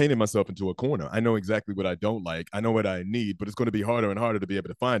feel like I painted myself into a corner. I know exactly what I don't like. I know what I need, but it's going to be harder and harder to be able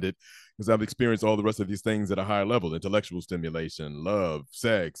to find it because I've experienced all the rest of these things at a higher level: intellectual stimulation, love,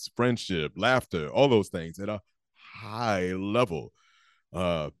 sex, friendship, laughter, all those things at a high level.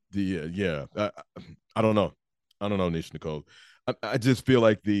 Yeah, I don't know. I don't know, Nisha Nicole. I just feel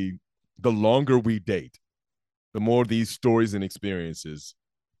like the longer we date, the more these stories and experiences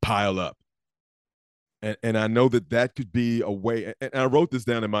pile up. And I know that could be a way. And I wrote this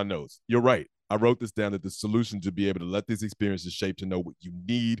down in my notes. You're right. I wrote this down that the solution to be able to let these experiences shape to know what you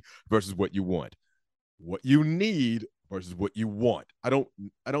need versus what you want. What you need versus what you want. I don't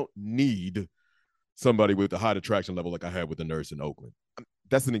need somebody with a high attraction level like I had with the nurse in Oakland.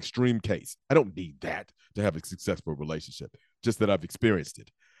 That's an extreme case. I don't need that to have a successful relationship, just that I've experienced it.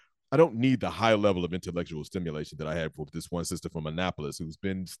 I don't need the high level of intellectual stimulation that I had with this one sister from Annapolis who's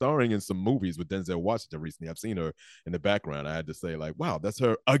been starring in some movies with Denzel Washington recently. I've seen her in the background. I had to say, like, wow, that's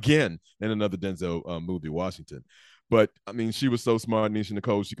her again in another Denzel movie, Washington. But I mean, she was so smart, Nisha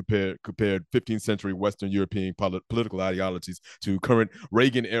Nicole. She compared 15th century Western European political ideologies to current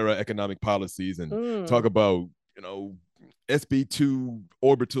Reagan era economic policies, and talk about SB2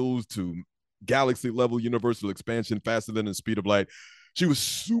 orbitals to galaxy level universal expansion faster than the speed of light. She was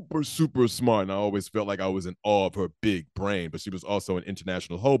super, super smart, and I always felt like I was in awe of her big brain. But she was also an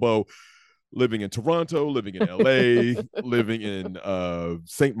international hobo, living in Toronto, living in LA, living in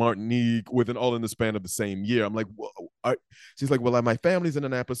St. Martinique, within all in the span of the same year. I'm like, whoa. She's like, well, my family's in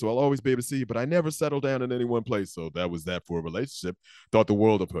Annapolis, so I'll always be able to see you, but I never settled down in any one place. So that was that for a relationship. Thought the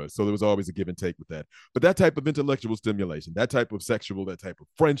world of her. So there was always a give and take with that. But that type of intellectual stimulation, that type of sexual, that type of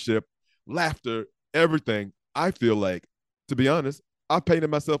friendship, laughter, everything, I feel like, to be honest, I painted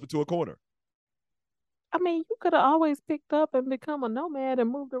myself into a corner. I mean, you could have always picked up and become a nomad and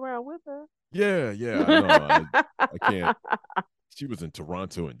moved around with her. Yeah, I know. I can't. She was in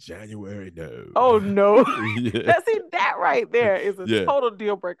Toronto in January. No. Oh no. Yeah. See, that right there is a Yeah. total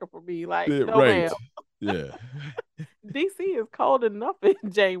deal breaker for me. Like, Yeah, no right. ma'am. Yeah. DC is cold enough in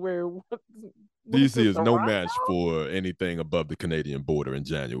January. DC is no match for anything above the Canadian border in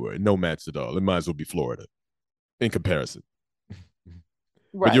January. No match at all. It might as well be Florida in comparison.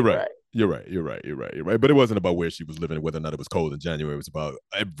 But you're right. Right. You're right. But it wasn't about where she was living, whether or not it was cold in January. It was about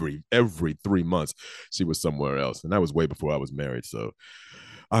every 3 months she was somewhere else, and that was way before I was married. So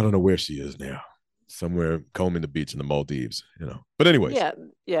I don't know where she is now. Somewhere combing the beach in the Maldives, But anyways,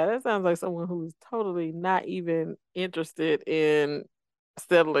 yeah, that sounds like someone who's totally not even interested in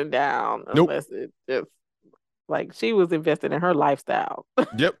settling down unless it just like she was invested in her lifestyle.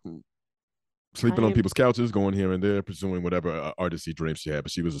 Yep. Sleeping on people's couches, going here and there, pursuing whatever artisty dreams she had.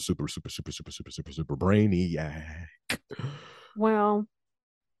 But she was a super brainiac. Well,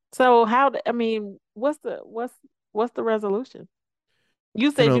 so what's the resolution?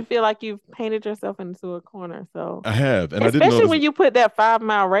 You said you feel like you've painted yourself into a corner. So I have, and especially when you put that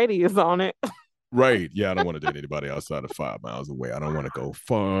 5-mile radius on it. Right. Yeah, I don't want to date anybody outside of 5 miles away. I don't want to go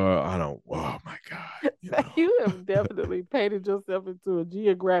far. Oh my God. You have definitely painted yourself into a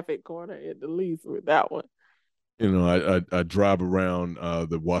geographic corner at the least with that one. I drive around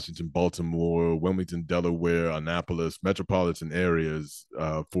the Washington, Baltimore, Wilmington, Delaware, Annapolis, metropolitan areas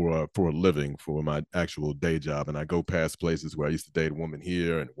for a living, for my actual day job. And I go past places where I used to date a woman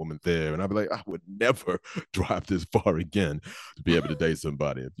here and a woman there. And I'd be like, I would never drive this far again to be able to date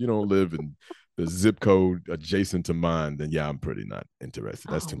somebody. If you don't live in the zip code adjacent to mine, then yeah, I'm pretty not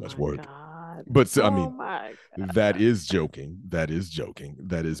interested. That's too much work. God. But I mean, my God. that is joking. That is joking.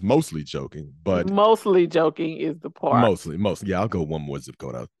 That is mostly joking, but Mostly joking is the part. mostly. Yeah, I'll go one more zip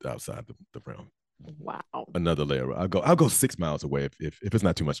code outside the realm. Wow. Another layer. I'll go 6 miles away if it's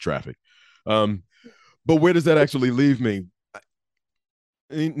not too much traffic. But where does that actually leave me?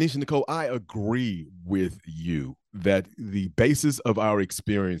 Nisha Nicole, I agree with you that the basis of our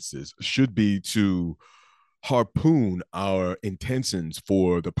experiences should be to harpoon our intentions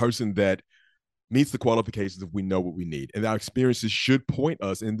for the person that meets the qualifications if we know what we need. And our experiences should point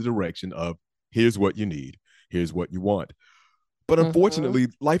us in the direction of here's what you need, here's what you want. But unfortunately,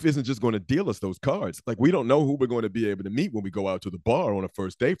 life isn't just going to deal us those cards. Like, we don't know who we're going to be able to meet when we go out to the bar on a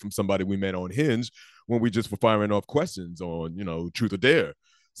first date from somebody we met on Hinge when we just were firing off questions on, Truth or Dare.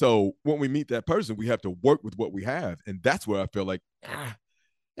 So when we meet that person, we have to work with what we have. And that's where I feel like,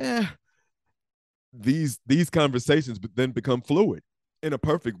 these conversations then become fluid. In a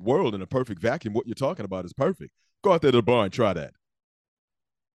perfect world, in a perfect vacuum, what you're talking about is perfect. Go out there to the bar and try that.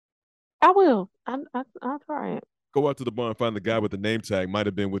 I will. I'll try it. Go out to the bar and find the guy with the name tag. Might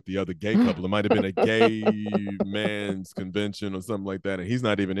have been with the other gay couple. It might have been a gay man's convention or something like that, and he's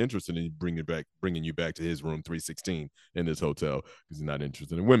not even interested in bringing you back to his room 316 in this hotel because he's not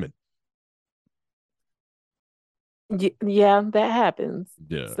interested in women. Yeah, that happens.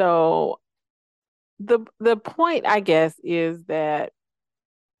 Yeah. So the point, I guess, is that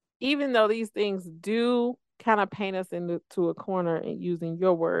even though these things do kind of paint us into a corner, and using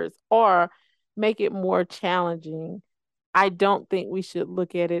your words, or make it more challenging, I don't think we should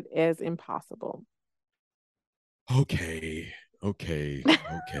look at it as impossible. Okay.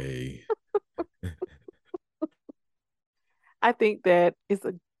 I think that it's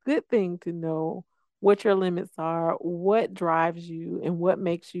a good thing to know what your limits are, what drives you, and what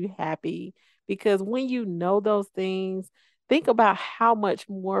makes you happy. Because when you know those things, think about how much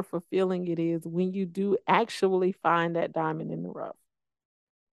more fulfilling it is when you do actually find that diamond in the rough.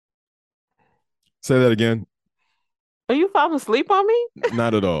 Say that again. Are you falling asleep on me?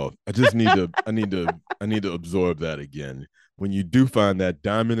 Not at all. I just need to I need to absorb that again. When you do find that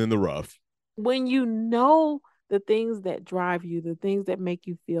diamond in the rough. When you know the things that drive you, the things that make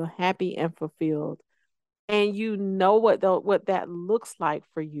you feel happy and fulfilled, and you know what that looks like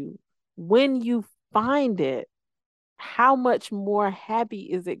for you. When you find it, how much more happy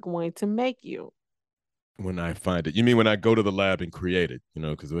is it going to make you? When I find it, you mean when I go to the lab and create it?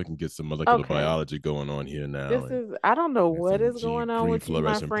 Because we can get some molecular biology going on here now. I don't know what is going on with you,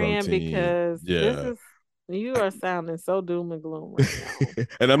 my friend, because you are sounding so doom and gloom right now.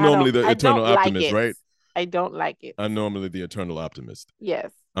 And I'm normally the eternal optimist, right? I don't like it. I'm normally the eternal optimist.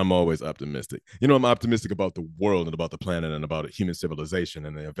 Yes. I'm always optimistic. I'm optimistic about the world and about the planet and about human civilization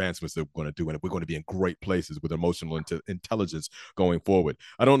and the advancements that we're going to do. And we're going to be in great places with emotional intelligence going forward.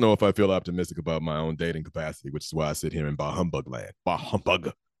 I don't know if I feel optimistic about my own dating capacity, which is why I sit here in Bah Humbug land. Bah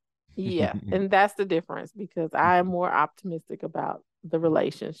Humbug. Yeah. And that's the difference, because I'm more optimistic about the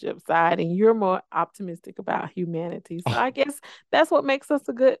relationship side and you're more optimistic about humanity. So I guess that's what makes us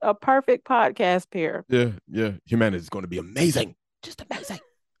a perfect podcast pair. Yeah. Humanity is going to be amazing. Just amazing.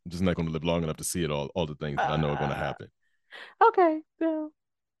 I'm just not going to live long enough to see it all the things that I know are going to happen. Okay. So,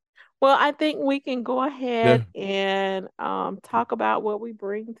 well, I think we can go ahead and talk about what we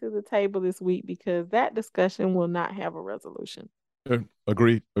bring to the table this week, because that discussion will not have a resolution.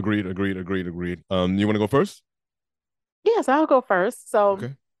 Agreed. You want to go first? Yes, I'll go first. So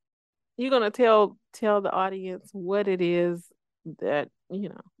you're going to tell the audience what it is that,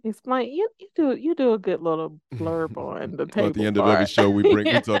 explain. You do a good little blurb on the table. At the end of every show, we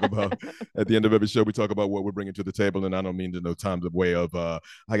talk about. At the end of every show, we talk about what we're bringing to the table, and I don't mean to no times of way of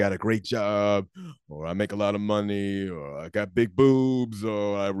I got a great job, or I make a lot of money, or I got big boobs,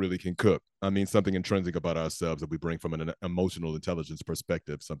 or I really can cook. I mean something intrinsic about ourselves that we bring from an emotional intelligence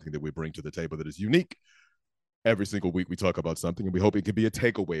perspective, something that we bring to the table that is unique. Every single week we talk about something, and we hope it can be a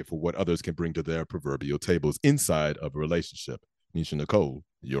takeaway for what others can bring to their proverbial tables inside of a relationship. Nisha Nicole,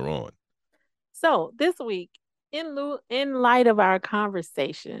 you're on. So this week, in light of our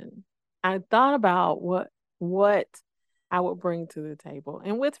conversation, I thought about what I would bring to the table.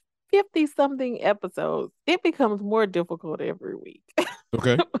 And with 50-something episodes, it becomes more difficult every week.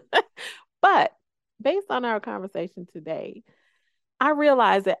 Okay. But based on our conversation today, I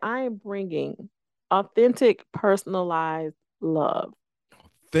realize that I am bringing authentic, personalized love.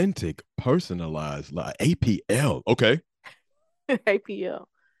 Authentic, personalized love. APL. Okay. APL.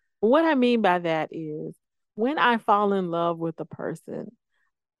 What I mean by that is when I fall in love with a person,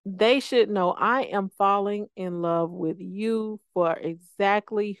 they should know I am falling in love with you for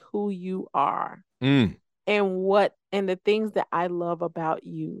exactly who you are Mm, and the things that I love about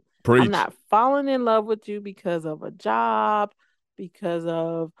you. I'm preach. not falling in love with you because of a job, because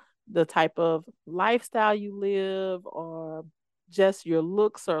of the type of lifestyle you live, or just your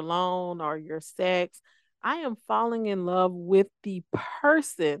looks alone or your sex. I am falling in love with the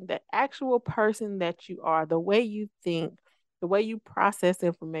person, the actual person that you are, the way you think, the way you process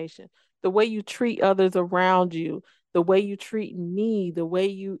information, the way you treat others around you, the way you treat me, the way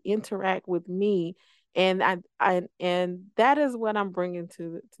you interact with me. And and that is what I'm bringing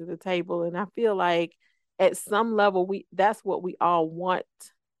to the table. And I feel like at some level that's what we all want,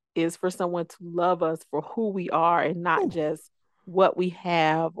 is for someone to love us for who we are and not just what we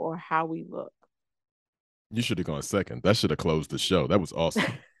have or how we look. You should have gone second. That should have closed the show. That was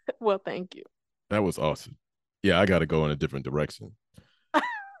awesome. Well, thank you. That was awesome. Yeah, I got to go in a different direction.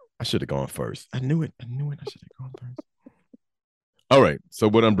 I should have gone first. I knew it. I should have gone first. All right. So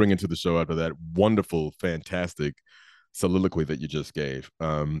what I'm bringing to the show after that wonderful, fantastic soliloquy that you just gave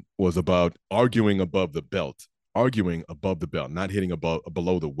was about arguing above the belt, not hitting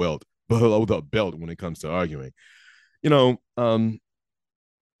below the belt when it comes to arguing.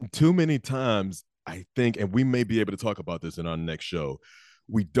 Too many times, I think, and we may be able to talk about this in our next show,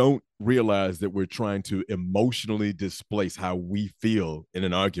 we don't realize that we're trying to emotionally displace how we feel in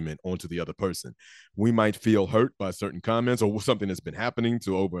an argument onto the other person. We might feel hurt by certain comments or something that's been happening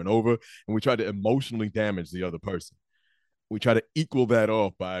to over and over, and we try to emotionally damage the other person. We try to equal that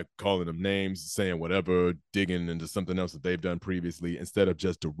off by calling them names, saying whatever, digging into something else that they've done previously, instead of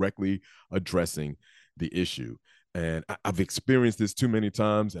just directly addressing the issue. And I've experienced this too many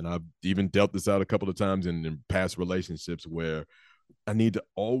times, and I've even dealt this out a couple of times in past relationships where I need to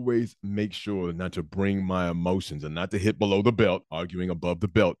always make sure not to bring my emotions and not to hit below the belt, arguing above the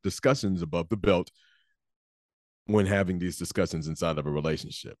belt, discussions above the belt when having these discussions inside of a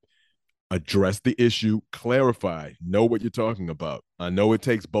relationship. Address the issue, clarify, know what you're talking about. I know it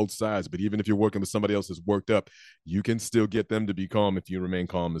takes both sides, but even if you're working with somebody else that's worked up, you can still get them to be calm if you remain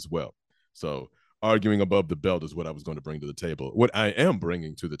calm as well. So arguing above the belt is what I was going to bring to the table, what I am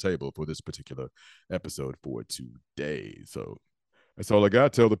bringing to the table for this particular episode for today. So that's all I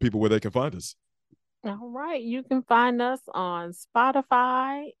got. Tell the people where they can find us. All right. You can find us on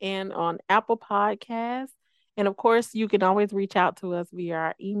Spotify and on Apple Podcasts. And of course, you can always reach out to us via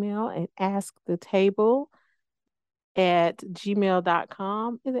our email at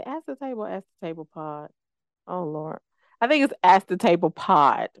askthetable@gmail.com. Is it Ask the Table or Ask the Table Pod? Oh, Lord. I think it's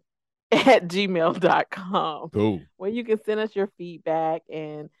askthetablepod@gmail.com. Cool. Where you can send us your feedback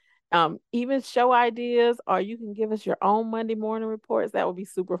and even show ideas, or you can give us your own Monday morning reports. That would be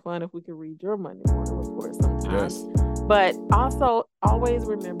super fun if we could read your Monday morning report sometimes. Yes. But also, always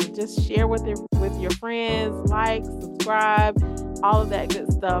remember, just share with your friends, like, subscribe, all of that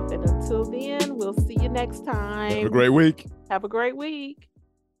good stuff. And until then, we'll see you next time. Have a great week. Have a great week.